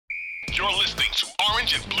You're listening to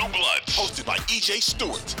Orange and Blue Bloods, hosted by EJ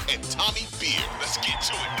Stewart and Tommy Beer. Let's get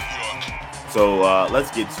to it, New York. So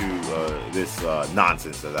let's get to this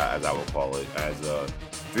nonsense, as I will call it, as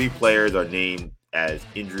 3 players are named as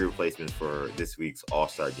injury replacements for this week's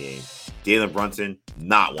All-Star game. Jalen Brunson,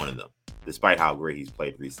 not one of them, despite how great he's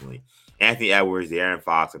played recently. Anthony Edwards, De'Aaron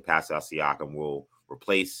Fox, and Pascal Siakam will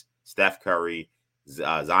replace Steph Curry,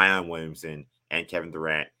 Zion Williamson, and Kevin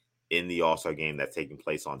Durant in the All-Star game that's taking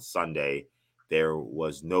place on Sunday. There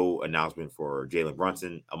was no announcement for Jalen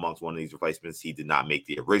Brunson amongst one of these replacements. He did not make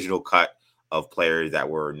the original cut of players that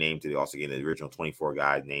were named to the All-Star game. The original 24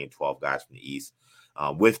 guys named 12 guys from the East.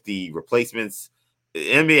 With the replacements, the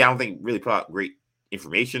NBA, I don't think really put out great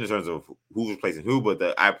information in terms of who's replacing who, but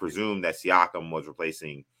I presume that Siakam was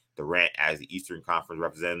replacing Durant as the Eastern Conference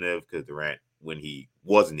representative, because Durant, when he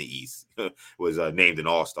was in the East, was named an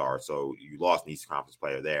All-Star. So you lost an Eastern Conference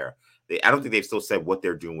player there. I don't think they've still said what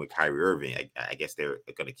they're doing with Kyrie Irving. I guess they're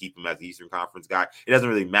going to keep him as the Eastern Conference guy. It doesn't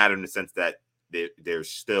really matter in the sense that there's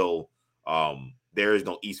still there is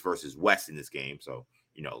no East versus West in this game. So,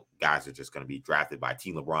 guys are just going to be drafted by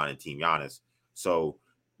Team LeBron and Team Giannis. So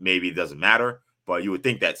maybe it doesn't matter, but you would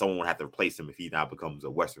think that someone would have to replace him if he now becomes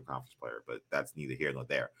a Western Conference player, but that's neither here nor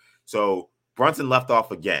there. So Brunson left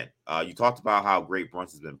off again. You talked about how great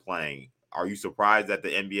Brunson's been playing. Are you surprised that the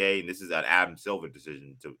NBA, and this is an Adam Silver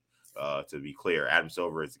decision to be clear, Adam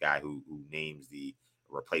Silver is the guy who names the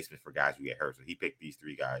replacement for guys who get hurt. So he picked these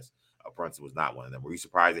 3 guys. Brunson was not one of them. Were you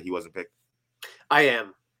surprised that he wasn't picked? I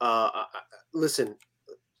am. Listen,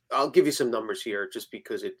 I'll give you some numbers here just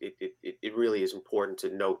because it really is important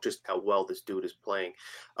to note just how well this dude is playing.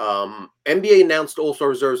 NBA announced All-Star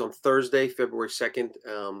reserves on Thursday, February 2nd,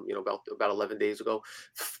 about 11 days ago.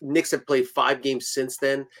 Knicks have played 5 games since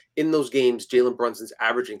then. In those games, Jalen Brunson's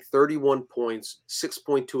averaging 31 points,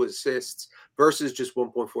 6.2 assists versus just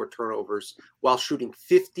 1.4 turnovers, while shooting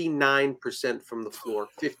 59% from the floor,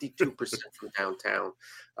 52% from downtown.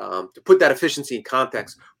 To put that efficiency in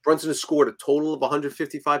context, Brunson has scored a total of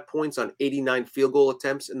 155 points on 89 field goal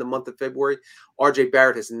attempts in the month of February. RJ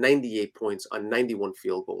Barrett has 98 points on 91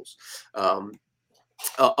 field goals.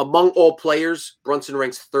 Among all players, Brunson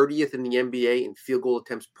ranks 30th in the NBA in field goal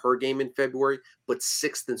attempts per game in February, but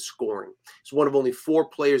 6th in scoring. He's one of only 4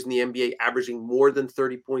 players in the NBA averaging more than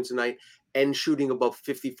 30 points a night and shooting above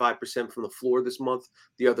 55% from the floor this month.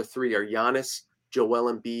 The other 3 are Giannis,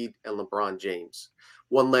 Joel Embiid, and LeBron James.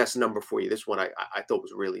 One last number for you. This one I thought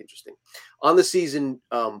was really interesting. On the season,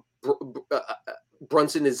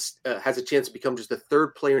 Brunson has a chance to become just the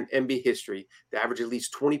 3rd player in NBA history to average at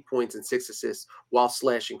least 20 points and 6 assists while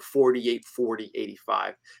slashing 48, 40,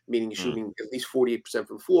 85, meaning he's shooting at least 48%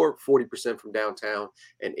 from the floor, 40% from downtown,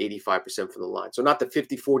 and 85% from the line. So not the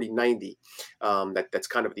 50, 40, 90. That's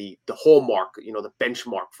kind of the hallmark, the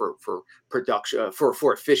benchmark for production,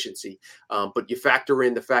 for efficiency. But you factor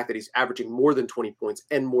in the fact that he's averaging more than 20 points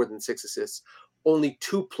and more than 6 assists. Only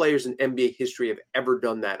 2 players in NBA history have ever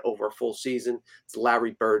done that over a full season. It's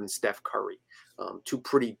Larry Bird and Steph Curry, 2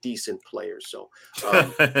 pretty decent players. So,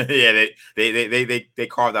 yeah, they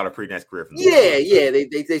carved out a pretty nice career from them. Yeah,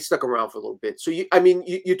 they stuck around for a little bit. So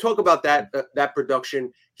you talk about that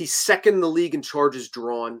production. He's 2nd in the league in charges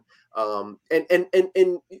drawn. And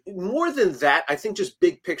more than that, I think just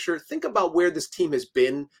big picture, think about where this team has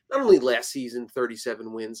been, not only last season,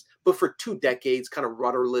 37 wins, but for 2 decades, kind of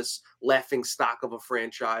rudderless, laughing stock of a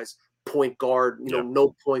franchise, point guard,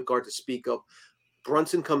 no point guard to speak of.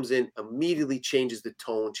 Brunson comes in, immediately changes the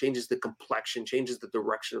tone, changes the complexion, changes the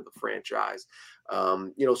direction of the franchise.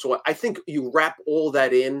 So I think you wrap all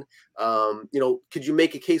that in. Could you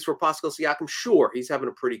make a case for Pascal Siakam? Sure, he's having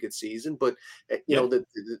a pretty good season, but the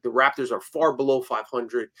Raptors are far below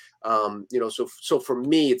 500. So for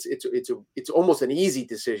me, it's almost an easy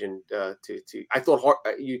decision to. I thought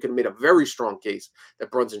you could have made a very strong case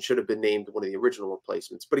that Brunson should have been named one of the original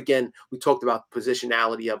replacements. But again, we talked about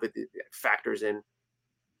positionality of it factors in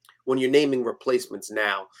when you're naming replacements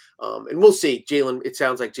now. And we'll see. It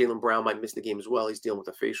sounds like Jaylen Brown might miss the game as well. He's dealing with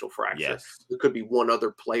a facial fracture. Yes. There could be one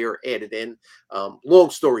other player added in.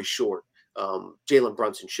 Long story short, Jalen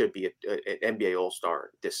Brunson should be an NBA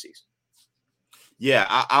All-Star this season. Yeah,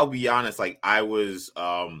 I'll be honest. I was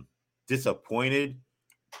disappointed.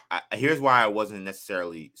 Here's why I wasn't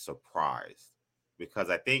necessarily surprised,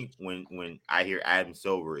 because I think when I hear Adam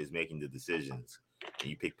Silver is making the decisions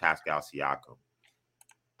and you pick Pascal Siakam,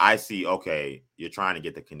 I see, okay, you're trying to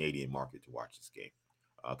get the Canadian market to watch this game,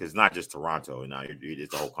 because it's not just Toronto, and now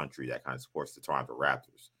it's the whole country that kind of supports the Toronto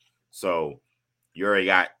Raptors. So you already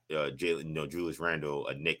got Jalen, Julius Randle,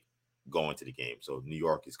 a Knick going to the game. So New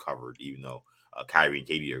York is covered, even though Kyrie and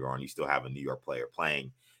KD are gone. You still have a New York player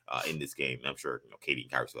playing in this game. And I'm sure Katie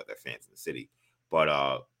and Kyrie still have their fans in the city. But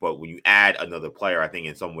when you add another player, I think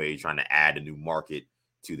in some way you're trying to add a new market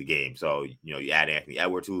to the game. So, you add Anthony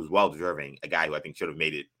Edwards, who's well deserving, a guy who I think should have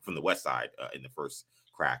made it from the West Side in the first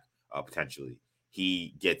crack, potentially.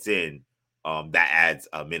 He gets in. That adds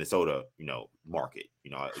a Minnesota, market.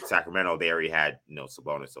 Sacramento, they already had,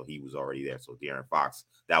 Sabonis, so he was already there. So De'Aaron Fox,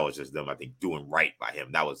 that was just them, I think, doing right by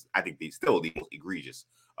him. That was, I think, still the most egregious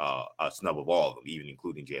snub of all of them, even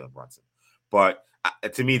including Jalen Brunson. But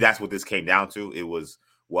to me, that's what this came down to. It was,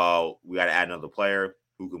 well, we got to add another player.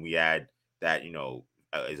 Who can we add that,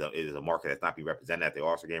 is a market that's not being represented at the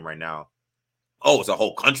All-Star game right now? Oh, it's a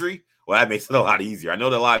whole country? Well, that makes it a lot easier. I know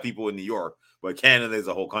there are a lot of people in New York, but Canada is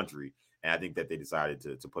a whole country. And I think that they decided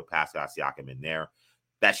to put Pascal Siakam in there.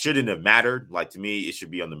 That shouldn't have mattered. Like, to me, it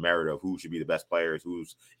should be on the merit of who should be the best players,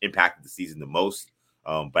 who's impacted the season the most.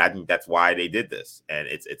 But I think that's why they did this. And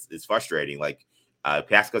it's frustrating. Like,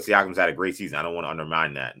 Pascal Siakam's had a great season. I don't want to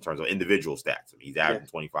undermine that in terms of individual stats. I mean, he's averaging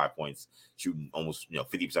 25 points, shooting almost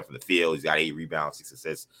 50% from the field. He's got 8 rebounds, 6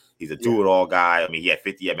 assists. He's a do-it-all guy. I mean, he had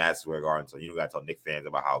 50 at Madison Square Garden, so you got to tell Knicks fans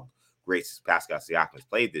about how great Pascal Siakam has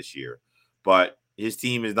played this year. But his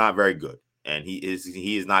team is not very good, and he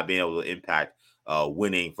is not being able to impact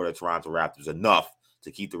winning for the Toronto Raptors enough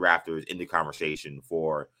to keep the Raptors in the conversation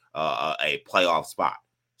for a playoff spot.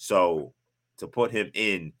 So to put him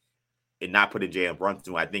in and not put in Jalen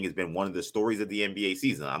Brunson, I think has been one of the stories of the NBA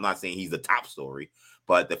season. I'm not saying he's the top story,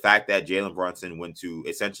 but the fact that Jalen Brunson went to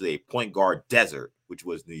essentially a point guard desert, which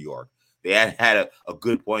was New York. They had a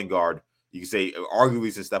good point guard. You can say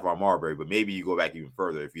arguably since Stephon Marbury, but maybe you go back even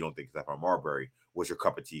further if you don't think Stephon Marbury was your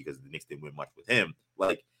cup of tea because the Knicks didn't win much with him.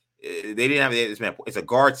 Like, they didn't have this man. It's a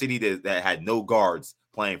guard city that had no guards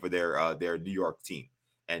playing for their New York team.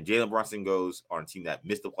 And Jalen Brunson goes on a team that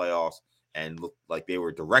missed the playoffs and looked like they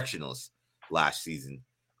were directionless last season,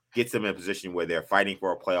 gets them in a position where they're fighting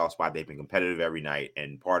for a playoff spot. They've been competitive every night,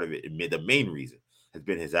 and part of it, the main reason, has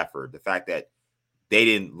been his effort. The fact that they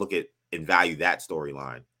didn't look at and value that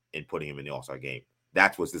storyline in putting him in the All-Star game.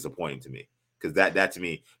 That's what's disappointing to me. Because that to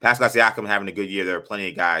me, Pascal Siakam having a good year. There are plenty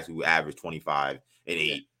of guys who average 25 and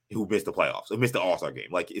 8 who missed the playoffs, who missed the All-Star game.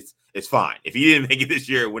 Like, it's fine. If he didn't make it this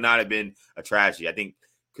year, it would not have been a tragedy. I think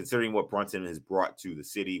considering what Brunson has brought to the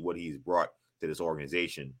city, what he's brought to this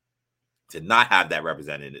organization, to not have that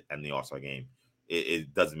represented in the All-Star game,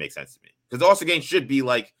 it doesn't make sense to me. Because the All-Star game should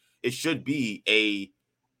be a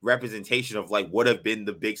representation of like what have been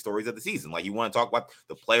the big stories of the season. Like, you want to talk about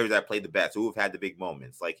the players that played the best, who have had the big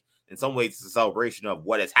moments. Like, in some ways, it's a celebration of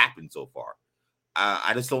what has happened so far.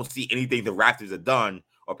 I just don't see anything the Raptors have done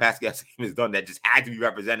or Pascal Siakam has done that just had to be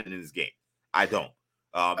represented in this game. I don't.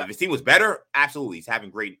 If his team was better, absolutely, he's having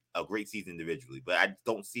a great season individually. But I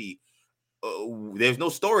don't see. There's no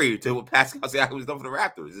story to what Pascal Siakam has done for the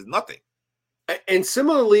Raptors. There's nothing. And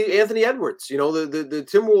similarly, Anthony Edwards, the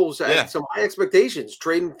Timberwolves had some high expectations,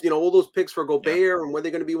 trading, all those picks for Gobert, and when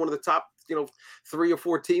they're going to be one of the top, 3 or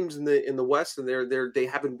 4 teams in the West, and they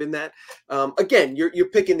haven't been that. Again, you're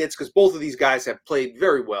picking nits because both of these guys have played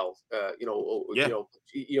very well.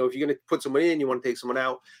 If you're going to put someone in, you want to take someone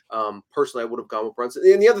out. Personally, I would have gone with Brunson.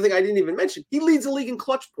 And the other thing I didn't even mention, he leads the league in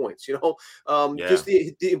clutch points. Just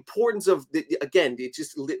the importance of it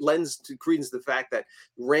just lends to credence the fact that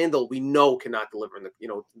Randall, we know, cannot deliver in the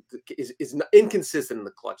is inconsistent in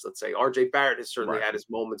the clutch. Let's say RJ Barrett has certainly had his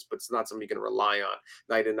moments, but it's not something you can rely on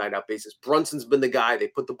night in, night out basis. Brunson's been the guy. They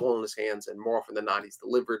put the ball in his hands, and more often than not, he's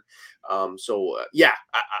delivered.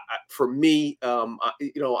 For me, I'm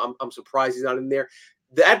surprised he's not in there.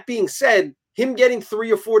 That being said, him getting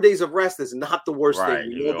 3 or 4 days of rest is not the worst thing.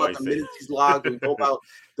 We know about the minutes he's logged. We know about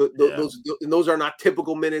those are not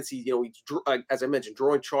typical minutes. He's as I mentioned,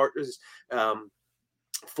 drawing charges,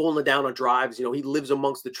 falling down on drives. He lives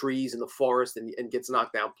amongst the trees in the forest and gets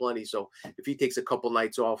knocked down plenty. So if he takes a couple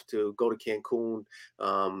nights off to go to Cancun,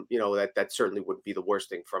 that certainly wouldn't be the worst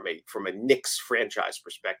thing from a Knicks franchise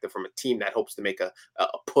perspective, from a team that hopes to make a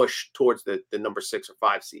push towards the number 6 or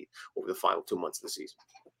 5 seed over the final 2 months of the season.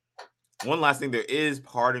 One last thing, there is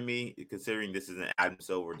part of me, considering this is an Adam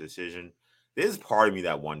Silver decision, there's part of me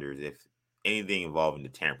that wonders if anything involving the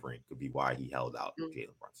tampering could be why he held out Jalen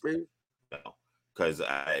Brunson. Because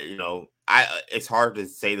it's hard to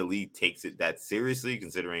say the league takes it that seriously,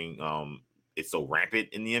 considering it's so rampant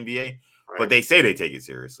in the NBA. Right. But they say they take it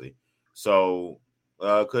seriously. So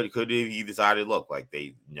could he decided, look, like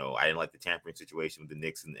I didn't like the tampering situation with the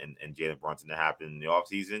Knicks and Jalen Brunson that happened in the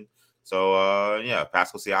offseason. So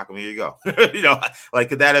Pascal Siakam, here you go.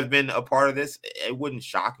 Could that have been a part of this? It wouldn't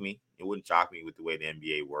shock me. It wouldn't shock me with the way the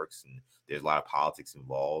NBA works, and there's a lot of politics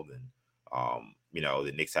involved, and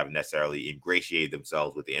the Knicks haven't necessarily ingratiated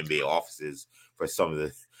themselves with the NBA offices for some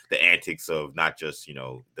of the antics of not just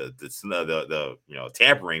the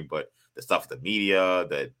tampering, but the stuff with the media,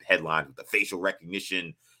 the headlines with the facial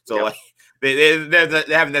recognition. So like they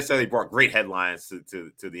haven't necessarily brought great headlines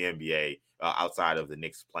to the NBA outside of the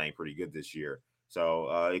Knicks playing pretty good this year.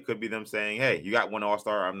 So it could be them saying, "Hey, you got one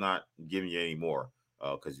All-Star. I'm not giving you any more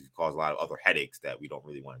because you caused a lot of other headaches that we don't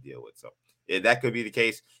really want to deal with." So that could be the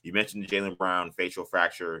case. You mentioned the Jalen Brown facial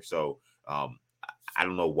fracture, so I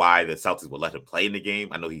don't know why the Celtics would let him play in the game.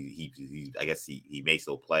 I know I guess he may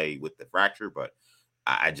still play with the fracture, but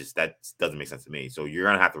that doesn't make sense to me. So you're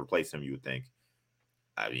gonna have to replace him, you would think.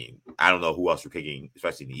 I mean, I don't know who else you're picking,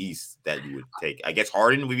 especially in the East, that you would take. I guess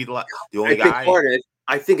Harden would be the only guy.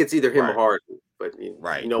 I think it's either him or Harden. But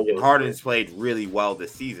and Harden's played really well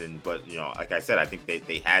this season. But like I said, I think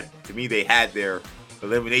they had their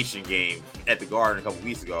elimination game at the Garden a couple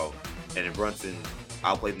weeks ago, and then Brunson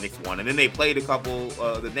outplayed the Knicks one, and then they played a couple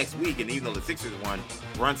the next week, and even though the Sixers won,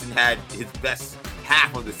 Brunson had his best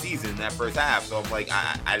half of the season in that first half. So I'm like,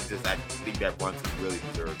 I think that Brunson really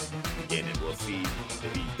deserves to get in. We'll see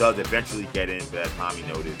if he does eventually get in. But as Tommy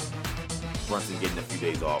noted, Brunson getting a few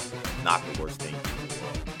days off, not the worst thing in the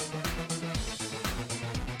world.